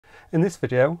In this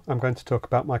video, I'm going to talk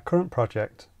about my current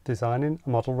project, designing a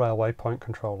model railway point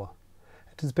controller.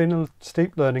 It has been a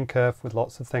steep learning curve with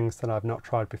lots of things that I've not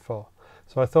tried before,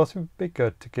 so I thought it would be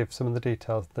good to give some of the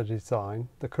details of the design,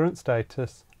 the current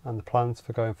status, and the plans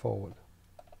for going forward.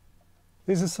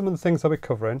 These are some of the things I'll be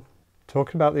covering,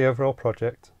 talking about the overall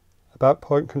project, about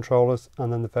point controllers,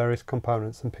 and then the various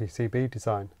components and PCB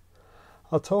design.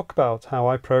 I'll talk about how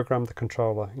I programmed the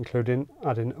controller, including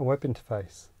adding a web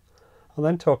interface. I'll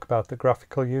then talk about the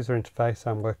graphical user interface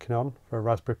I'm working on for a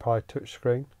Raspberry Pi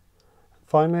touchscreen.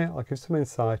 Finally, I'll give some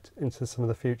insight into some of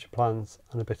the future plans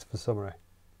and a bit of a summary.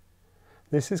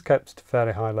 This is kept at a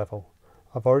fairly high level.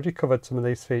 I've already covered some of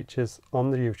these features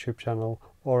on the YouTube channel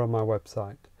or on my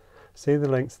website. See the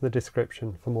links in the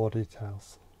description for more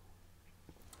details.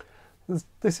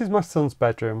 This is my son's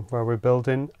bedroom where we're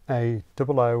building a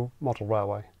 00 model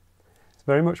railway. It's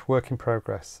very much work in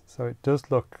progress, so it does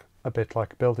look a bit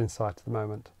like a building site at the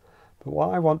moment. But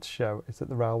what I want to show is that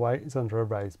the railway is under a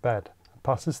raised bed and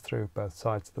passes through both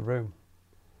sides of the room.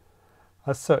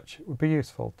 As such, it would be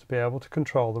useful to be able to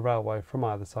control the railway from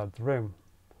either side of the room.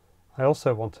 I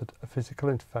also wanted a physical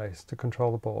interface to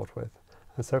control the board with,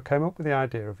 and so came up with the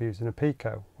idea of using a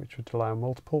Pico, which would allow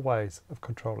multiple ways of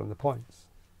controlling the points.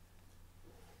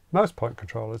 Most point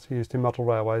controllers used in model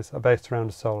railways are based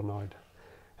around a solenoid.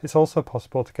 It's also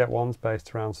possible to get ones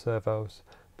based around servos,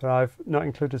 but I've not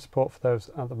included support for those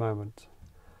at the moment.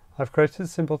 I've created a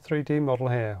simple 3D model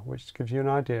here which gives you an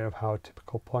idea of how a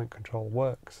typical point control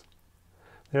works.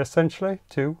 They're essentially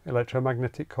two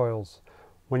electromagnetic coils.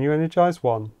 When you energise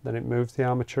one, then it moves the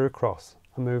armature across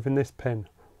and moving this pin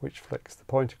which flicks the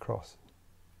point across.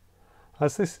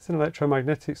 As this is an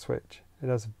electromagnetic switch, it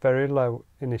has a very low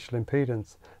initial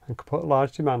impedance and can put a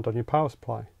large demand on your power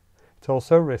supply. It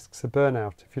also risks a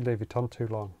burnout if you leave it on too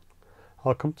long.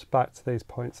 I'll come back to these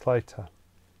points later.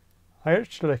 I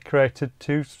actually created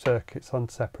two circuits on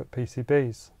separate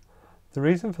PCBs. The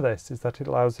reason for this is that it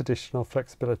allows additional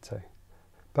flexibility.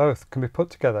 Both can be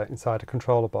put together inside a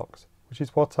controller box, which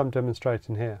is what I'm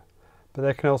demonstrating here, but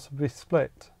they can also be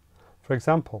split. For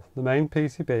example, the main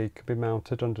PCB could be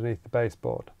mounted underneath the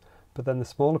baseboard, but then the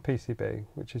smaller PCB,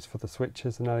 which is for the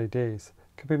switches and LEDs,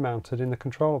 could be mounted in the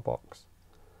controller box.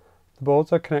 The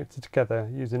boards are connected together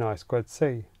using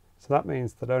I2C. So that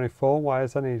means that only 4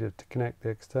 wires are needed to connect the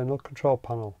external control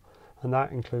panel, and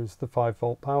that includes the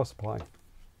 5-volt power supply.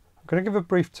 I'm going to give a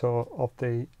brief tour of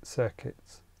the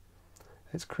circuits.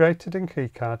 It's created in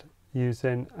FreeCAD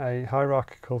using a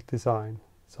hierarchical design,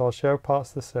 so I'll show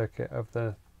parts of the circuit over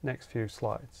the next few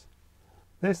slides.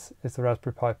 This is the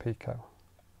Raspberry Pi Pico.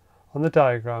 On the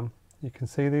diagram you can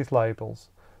see these labels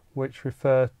which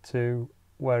refer to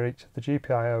where each of the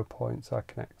GPIO points are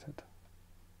connected.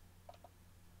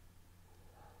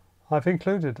 I've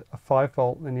included a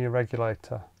 5-volt linear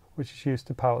regulator which is used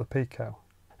to power the Pico.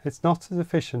 It's not as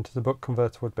efficient as a buck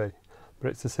converter would be, but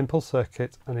it's a simple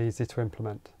circuit and easy to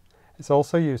implement. It's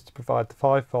also used to provide the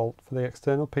 5-volt for the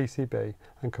external PCB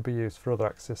and could be used for other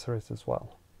accessories as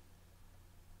well.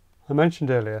 I mentioned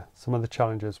earlier some of the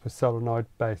challenges with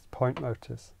solenoid-based point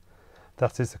motors.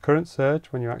 That is the current surge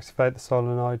when you activate the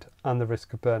solenoid and the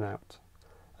risk of burnout.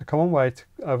 A common way to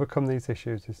overcome these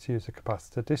issues is to use a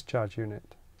capacitor discharge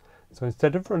unit. So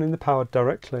instead of running the power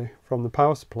directly from the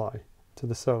power supply to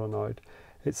the solenoid,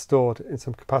 it's stored in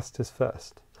some capacitors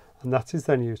first, and that is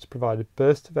then used to provide a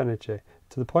burst of energy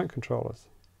to the point controllers.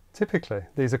 Typically,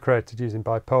 these are created using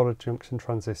bipolar junction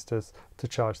transistors to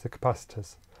charge the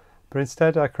capacitors, but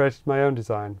instead I created my own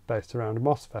design based around a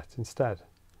MOSFET instead.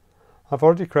 I've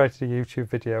already created a YouTube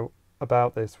video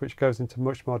about this which goes into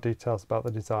much more details about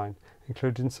the design,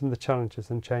 including some of the challenges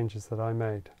and changes that I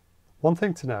made. One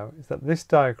thing to know is that this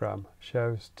diagram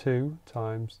shows 2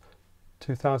 times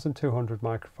 2200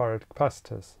 microfarad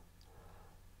capacitors.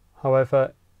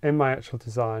 However, in my actual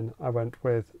design I went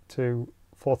with 2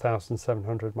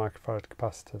 4700 microfarad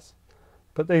capacitors,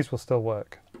 but these will still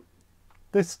work.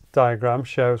 This diagram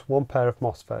shows one pair of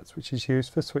MOSFETs which is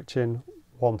used for switching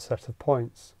one set of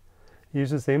points. It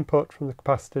uses the input from the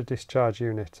capacitor discharge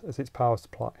unit as its power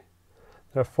supply.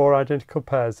 There are 4 identical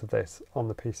pairs of this on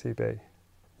the PCB.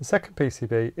 The second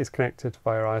PCB is connected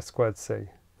via I2C.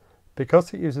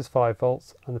 Because it uses 5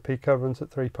 volts and the Pico runs at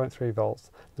 3.3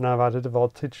 volts, then I've added a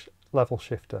voltage level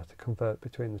shifter to convert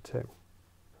between the two.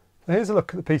 So here's a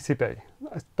look at the PCB.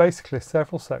 It's basically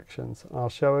several sections, and I'll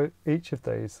show each of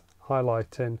these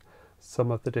highlighting some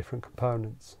of the different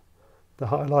components. The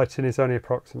highlighting is only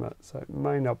approximate, so it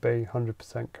may not be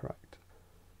 100% correct.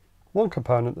 One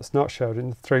component that's not shown in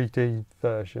the 3D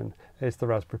version is the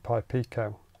Raspberry Pi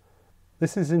Pico.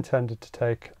 This is intended to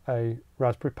take a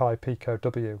Raspberry Pi Pico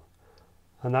W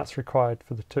and that's required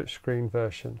for the touchscreen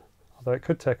version, although it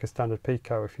could take a standard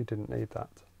Pico if you didn't need that.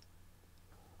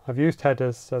 I've used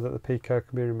headers so that the Pico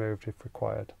can be removed if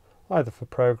required, either for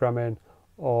programming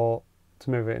or to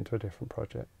move it into a different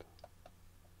project.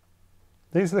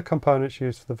 These are the components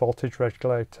used for the voltage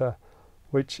regulator,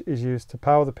 which is used to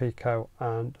power the Pico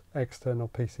and external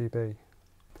PCB.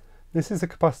 This is the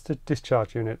capacitor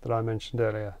discharge unit that I mentioned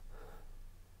earlier.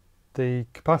 The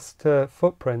capacitor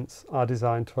footprints are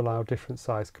designed to allow different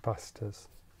size capacitors.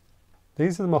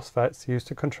 These are the MOSFETs used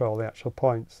to control the actual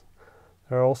points.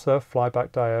 There are also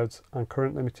flyback diodes and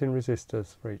current limiting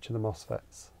resistors for each of the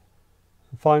MOSFETs.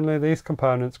 And finally, these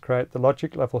components create the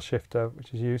logic level shifter,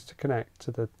 which is used to connect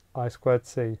to the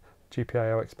I2C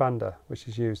GPIO expander, which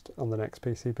is used on the next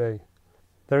PCB.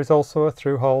 There is also a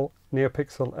through-hole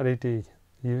NeoPixel LED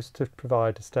used to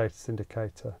provide a status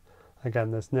indicator.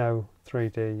 Again, there's no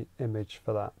 3D image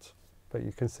for that, but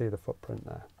you can see the footprint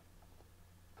there.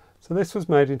 So this was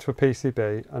made into a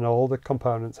PCB and all the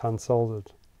components hand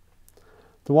soldered.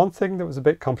 The one thing that was a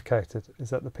bit complicated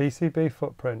is that the PCB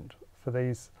footprint for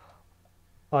these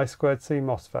I2C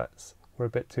MOSFETs were a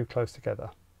bit too close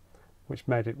together, which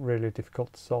made it really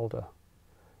difficult to solder.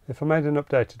 If I made an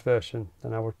updated version,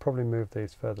 then I would probably move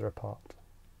these further apart.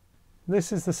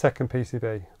 This is the second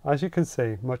PCB. As you can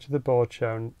see, much of the board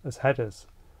shown as headers,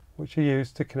 which are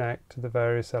used to connect to the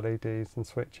various LEDs and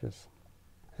switches.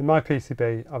 In my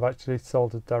PCB, I've actually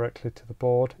soldered directly to the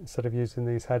board instead of using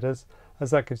these headers,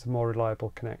 as that gives a more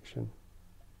reliable connection.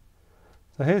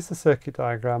 So here's the circuit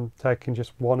diagram taking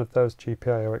just one of those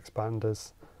GPIO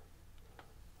expanders.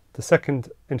 The second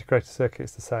integrated circuit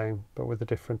is the same, but with a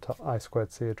different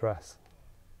I2C address.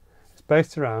 It's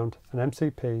based around an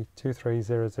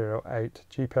MCP23008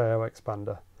 GPIO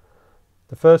expander.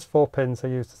 The first 4 pins are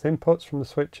used as inputs from the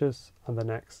switches, and the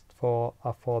next 4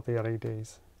 are for the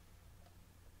LEDs.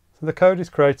 So the code is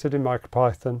created in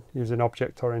MicroPython using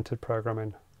object-oriented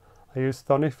programming. I use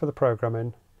Thonny for the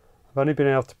programming. I've only been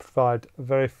able to provide a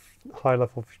very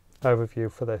high-level overview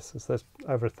for this, as there's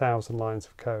over 1,000 lines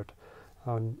of code.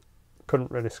 I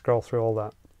couldn't really scroll through all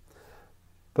that.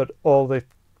 But all the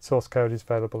source code is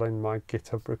available in my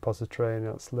GitHub repository, and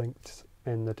it's linked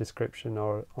in the description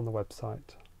or on the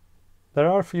website. There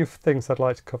are a few things I'd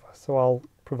like to cover, so I'll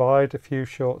provide a few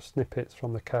short snippets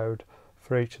from the code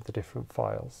for each of the different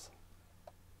files.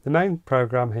 The main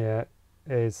program here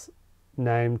is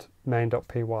named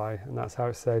main.py, and that's how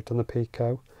it's saved on the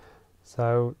Pico,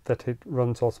 so that it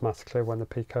runs automatically when the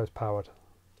Pico is powered.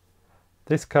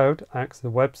 This code acts as a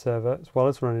web server as well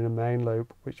as running a main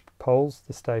loop which polls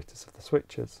the status of the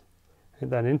switches. It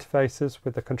then interfaces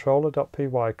with the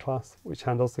controller.py class, which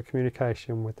handles the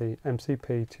communication with the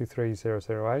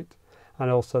MCP23008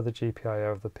 and also the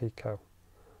GPIO of the Pico.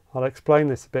 I'll explain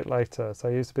this a bit later, as I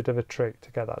use a bit of a trick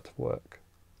to get that to work.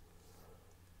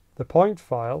 The point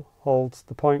file holds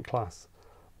the point class,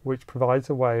 which provides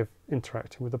a way of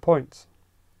interacting with the points.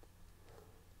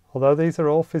 Although these are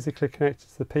all physically connected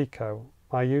to the Pico,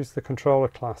 I use the controller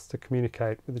class to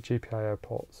communicate with the GPIO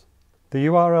ports. The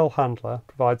URL handler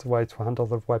provides a way to handle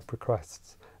the web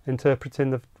requests,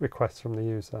 interpreting the requests from the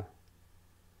user.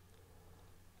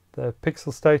 The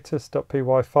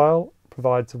pixelstatus.py file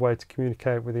provides a way to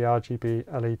communicate with the RGB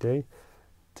LED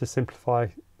to simplify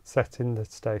setting the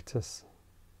status.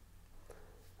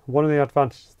 One of the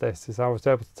advantages of this is I was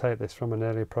able to take this from an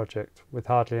earlier project with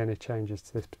hardly any changes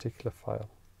to this particular file.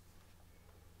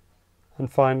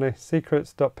 And finally,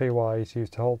 secrets.py is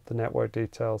used to hold the network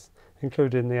details,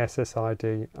 including the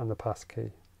SSID and the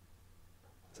passkey.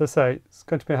 As I say, it's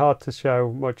going to be hard to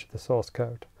show much of the source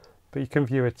code, but you can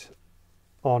view it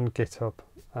on GitHub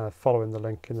following the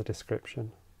link in the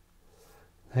description.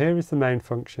 Here is the main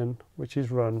function, which is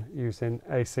run using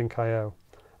async.io,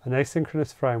 an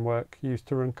asynchronous framework used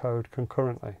to run code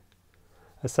concurrently,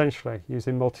 essentially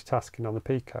using multitasking on the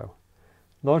Pico.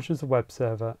 Launches a web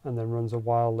server and then runs a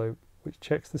while loop which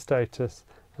checks the status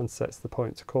and sets the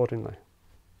points accordingly.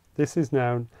 This is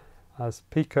known as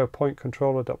Pico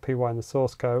PointController.py in the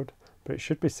source code, but it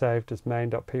should be saved as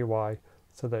main.py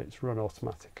so that it's run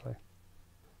automatically.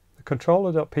 The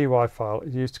controller.py file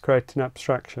is used to create an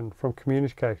abstraction from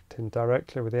communicating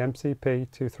directly with the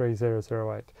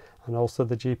MCP23008 and also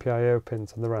the GPIO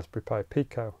pins on the Raspberry Pi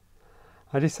Pico.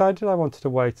 I decided I wanted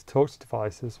a way to talk to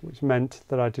devices, which meant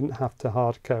that I didn't have to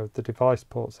hard code the device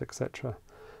ports, etc.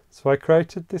 So I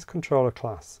created this controller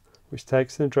class, which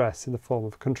takes an address in the form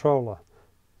of a controller,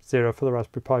 0 for the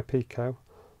Raspberry Pi Pico,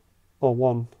 or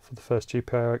 1 for the first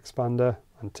GPIO expander,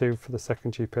 and 2 for the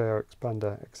second GPIO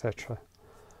expander, etc.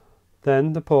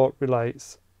 Then the port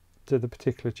relates to the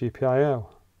particular GPIO,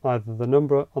 either the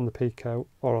number on the Pico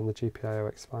or on the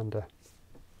GPIO expander.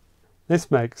 This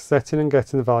makes setting and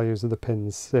getting the values of the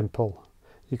pins simple.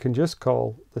 You can just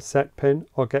call the set pin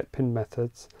or get pin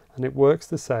methods, and it works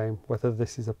the same whether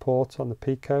this is a port on the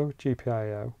Pico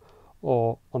GPIO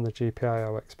or on the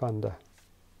GPIO expander.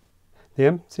 The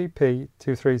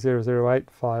MCP23008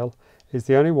 file is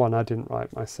the only one I didn't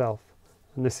write myself,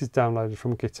 and this is downloaded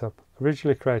from GitHub,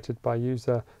 originally created by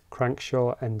user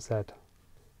Crankshaw.nz.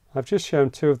 I've just shown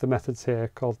two of the methods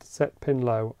here called set pin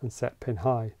low and set pin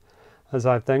high, as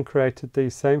I've then created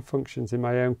these same functions in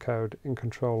my own code in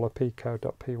controller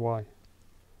pico.py. For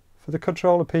the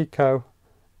controller Pico,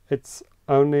 it's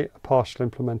only a partial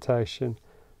implementation,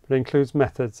 but it includes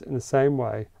methods in the same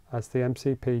way as the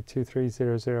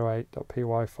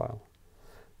MCP23008.py file.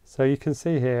 So you can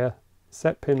see here,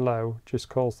 set pin low just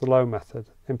calls the low method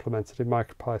implemented in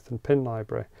MicroPython pin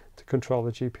library to control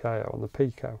the GPIO on the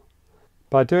Pico.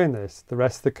 By doing this, the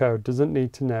rest of the code doesn't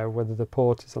need to know whether the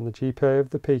port is on the GPIO of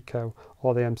the Pico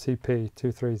or the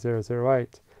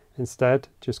MCP23008. Instead,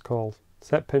 just call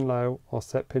set pin low or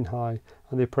set pin high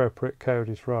and the appropriate code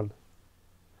is run.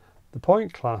 The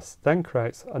point class then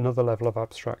creates another level of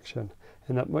abstraction,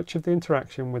 in that much of the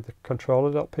interaction with the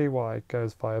controller.py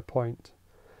goes via point.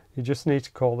 You just need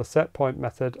to call the setPoint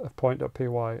method of point.py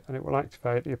and it will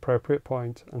activate the appropriate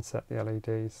point and set the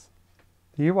LEDs.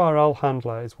 The URL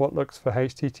handler is what looks for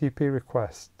HTTP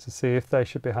requests to see if they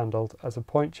should be handled as a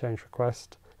point change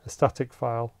request, a static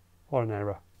file, or an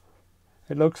error.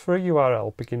 It looks for a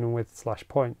URL beginning with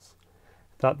 /points.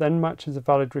 If that then matches a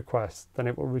valid request, then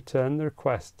it will return the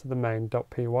request to the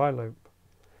main.py loop.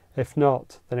 If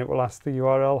not, then it will ask the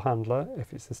URL handler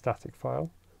if it's a static file,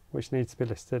 which needs to be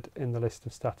listed in the list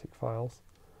of static files.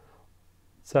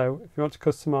 So if you want to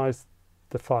customize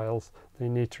the files, then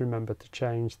you need to remember to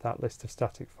change that list of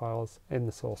static files in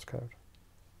the source code.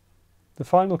 The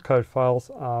final code files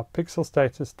are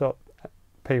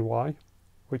pixelstatus.py,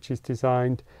 which is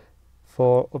designed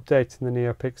for updating the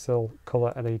NeoPixel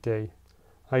color LED.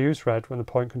 I use red when the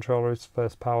point controller is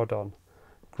first powered on,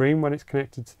 green when it's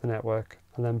connected to the network,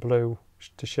 and then blue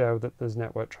to show that there's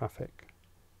network traffic.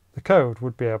 The code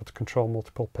would be able to control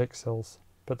multiple pixels,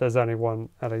 but there's only one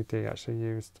LED actually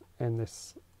used in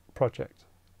this project.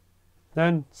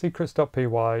 Then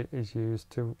secrets.py is used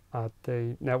to add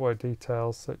the network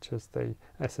details such as the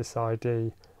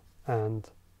SSID and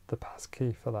the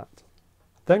passkey for that.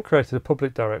 Then created a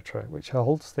public directory which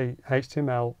holds the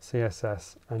HTML,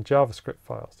 CSS and JavaScript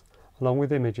files along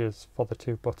with images for the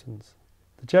two buttons.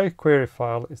 The jQuery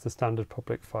file is the standard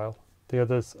public file. The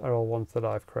others are all ones that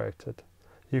I've created.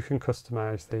 You can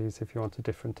customize these if you want a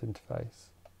different interface.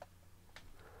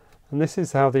 And this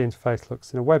is how the interface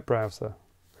looks in a web browser.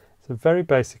 It's a very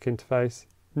basic interface,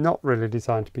 not really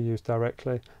designed to be used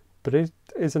directly, but it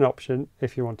is an option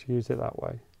if you want to use it that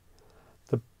way.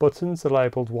 The buttons are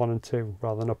labelled 1 and 2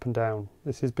 rather than up and down.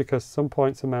 This is because some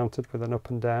points are mounted with an up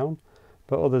and down,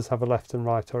 but others have a left and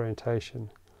right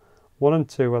orientation. 1 and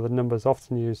 2 are the numbers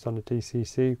often used on a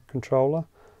DCC controller,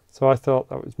 so I thought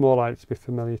that was more likely to be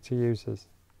familiar to users.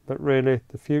 But really,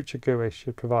 the future GUI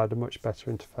should provide a much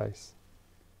better interface.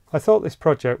 I thought this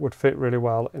project would fit really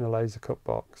well in a laser cut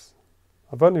box.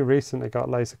 I've only recently got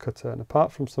a laser cutter, and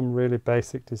apart from some really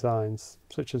basic designs,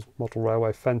 such as model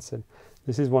railway fencing,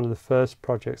 this is one of the first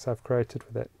projects I've created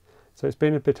with it, so it's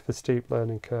been a bit of a steep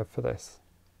learning curve for this.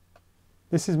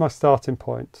 This is my starting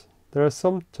point. There are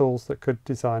some tools that could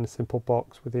design a simple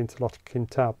box with the interlocking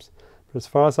tabs, but as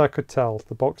far as I could tell,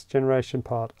 the box generation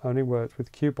part only worked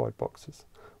with cuboid boxes,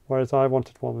 whereas I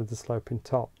wanted one with a sloping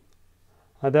top.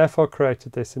 I therefore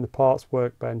created this in the parts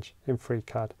workbench in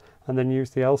FreeCAD and then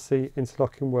used the LC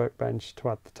interlocking workbench to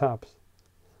add the tabs.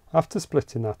 After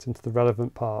splitting that into the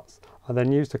relevant parts, I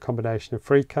then used a combination of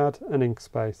FreeCAD and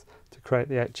Inkspace to create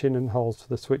the etching and holes for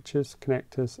the switches,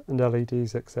 connectors and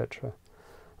LEDs, etc.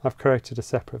 I've created a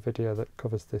separate video that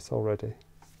covers this already.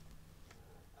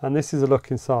 And this is a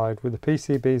look inside with the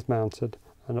PCBs mounted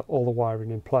and all the wiring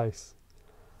in place.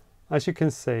 As you can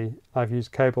see, I've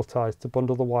used cable ties to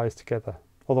bundle the wires together.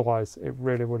 Otherwise, it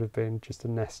really would have been just a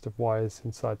nest of wires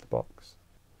inside the box.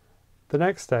 The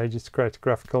next stage is to create a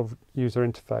graphical user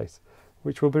interface,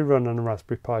 which will be run on a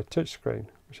Raspberry Pi touchscreen,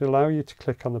 which will allow you to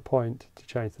click on the point to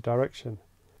change the direction.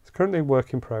 It's currently a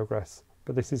work in progress,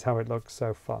 but this is how it looks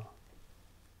so far.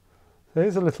 So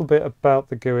here's a little bit about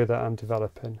the GUI that I'm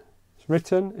developing. It's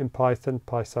written in Python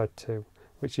PySide 2,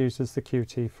 which uses the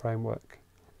Qt framework.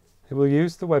 It will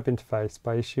use the web interface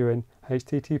by issuing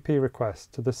HTTP requests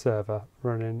to the server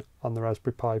running on the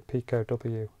Raspberry Pi Pico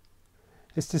W.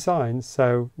 It's designed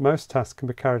so most tasks can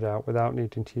be carried out without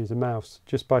needing to use a mouse,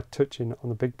 just by touching on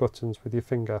the big buttons with your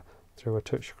finger through a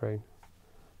touchscreen.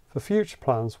 For future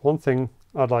plans, one thing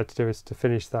I'd like to do is to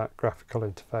finish that graphical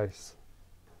interface.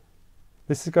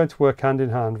 This is going to work hand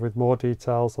in hand with more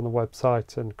details on the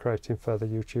website and creating further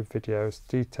YouTube videos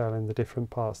detailing the different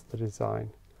parts of the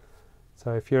design.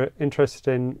 So if you're interested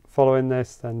in following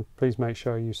this, then please make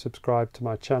sure you subscribe to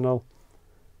my channel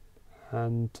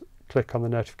and click on the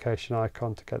notification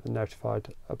icon to get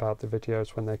notified about the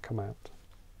videos when they come out.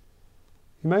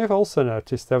 You may have also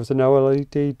noticed there was an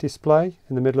OLED display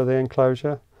in the middle of the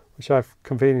enclosure, which I've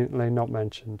conveniently not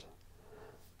mentioned.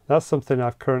 That's something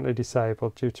I've currently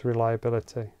disabled due to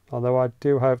reliability, although I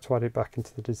do hope to add it back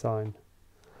into the design.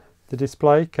 The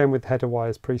display came with header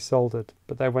wires pre-soldered,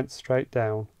 but they went straight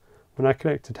down. When I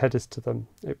connected headers to them,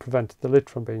 it prevented the lid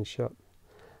from being shut.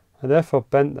 I therefore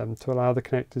bent them to allow the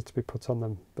connectors to be put on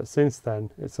them, but since then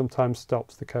it sometimes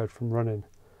stops the code from running.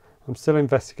 I'm still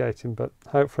investigating, but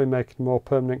hopefully making a more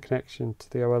permanent connection to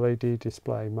the OLED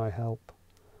display may help.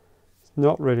 It's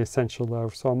not really essential though,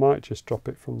 so I might just drop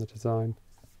it from the design.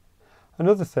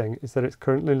 Another thing is that it's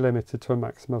currently limited to a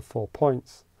maximum of 4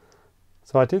 points.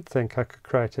 So I did think I could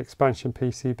create expansion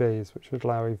PCBs which would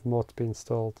allow even more to be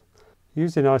installed.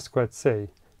 Using I2C,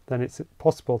 then it's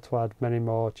possible to add many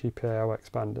more GPIO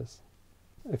expanders.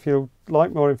 If you'd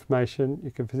like more information,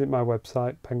 you can visit my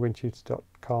website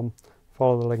penguintutor.com,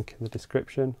 follow the link in the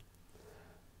description.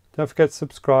 Don't forget to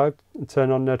subscribe and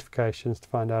turn on notifications to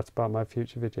find out about my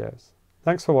future videos.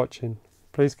 Thanks for watching.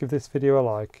 Please give this video a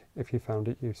like if you found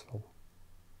it useful.